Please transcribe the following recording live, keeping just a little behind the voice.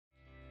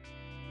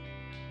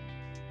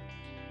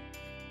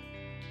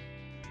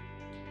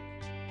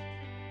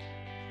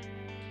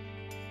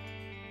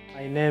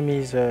My name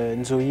is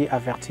Ndzoyi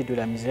Averty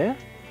Ndzoyi.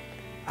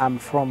 I'm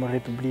from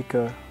Republic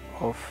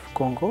of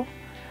Congo.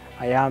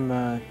 I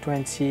am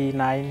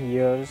 29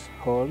 years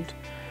old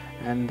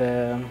and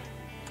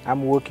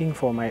I'm working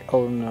for my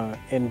own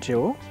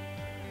NGO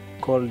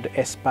called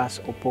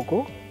Espace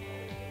OPOKO,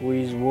 who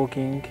is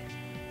working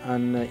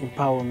on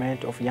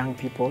empowerment of young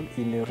people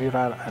in the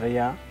rural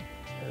area,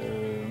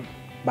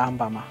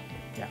 Bambama.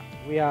 Yeah.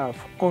 We have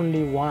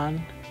only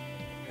one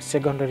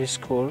secondary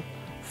school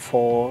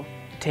for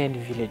 10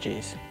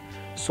 villages.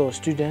 So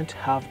students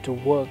have to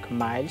walk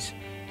miles,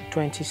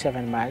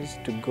 27 miles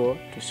to go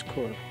to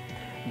school.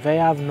 They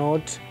have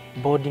not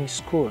boarding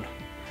school,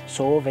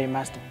 so they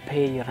must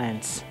pay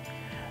rents.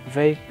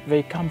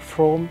 They come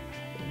from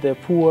the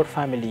poor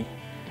family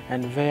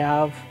and they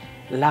have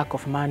lack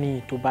of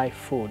money to buy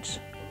foods.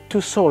 To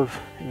solve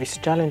these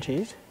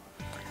challenges,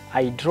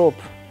 I drop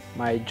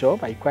my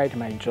job, I quit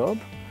my job,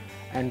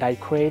 and I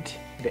create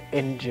the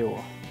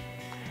NGO.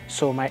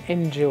 So my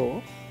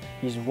NGO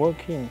is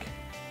working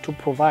to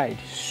provide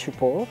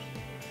support,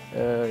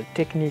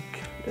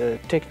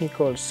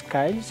 technical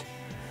skills,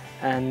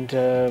 and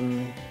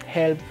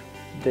help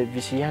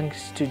this young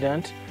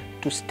student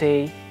to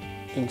stay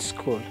in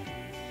school.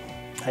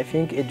 I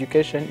think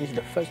education is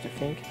the first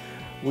thing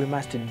we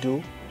must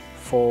do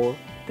for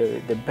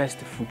the best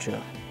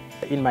future.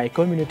 In my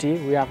community,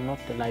 we have not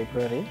the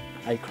library.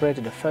 I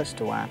created the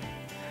first one,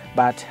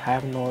 but I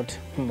have not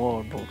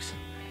more books.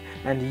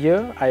 And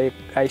here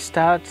I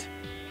start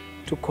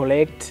to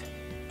collect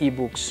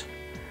e-books.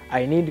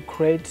 I need to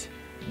create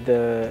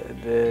the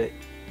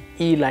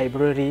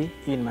e-library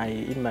in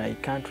my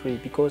country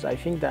because I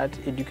think that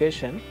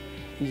education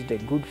is the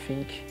good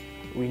thing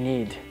we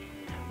need.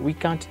 We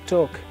can't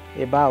talk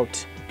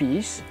about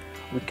peace,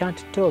 we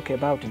can't talk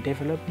about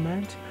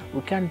development,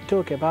 we can't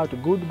talk about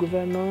good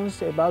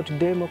governance, about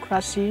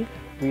democracy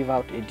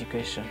without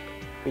education.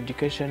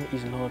 Education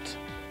is not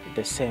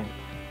the same.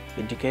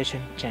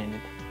 Education changed.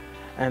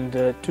 And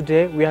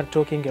today we are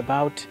talking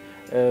about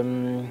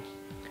the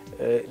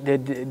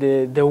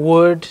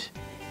world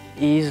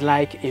is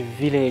like a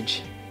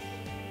village,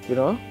 you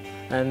know,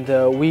 and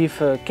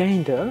with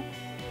Kindles,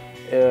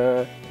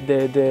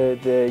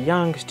 the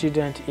young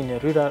student in a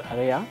rural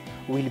area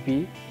will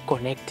be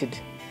connected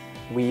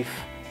with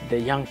the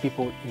young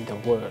people in the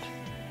world,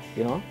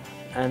 you know,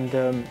 and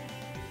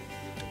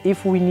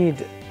if we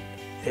need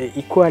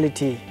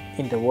equality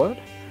in the world,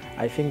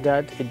 I think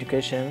that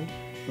education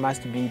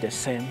must be the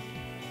same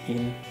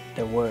in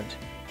the world.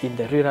 In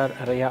the rural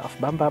area of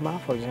Bambama,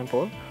 for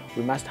example,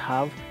 we must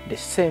have the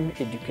same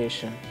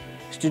education.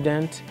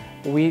 Students,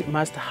 we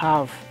must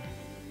have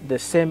the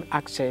same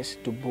access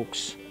to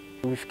books.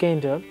 With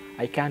Kindle,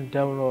 I can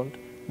download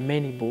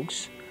many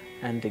books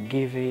and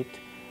give it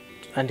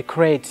and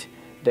create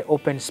the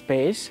open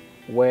space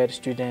where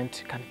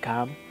students can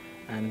come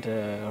and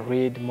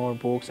read more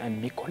books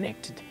and be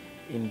connected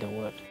in the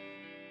world.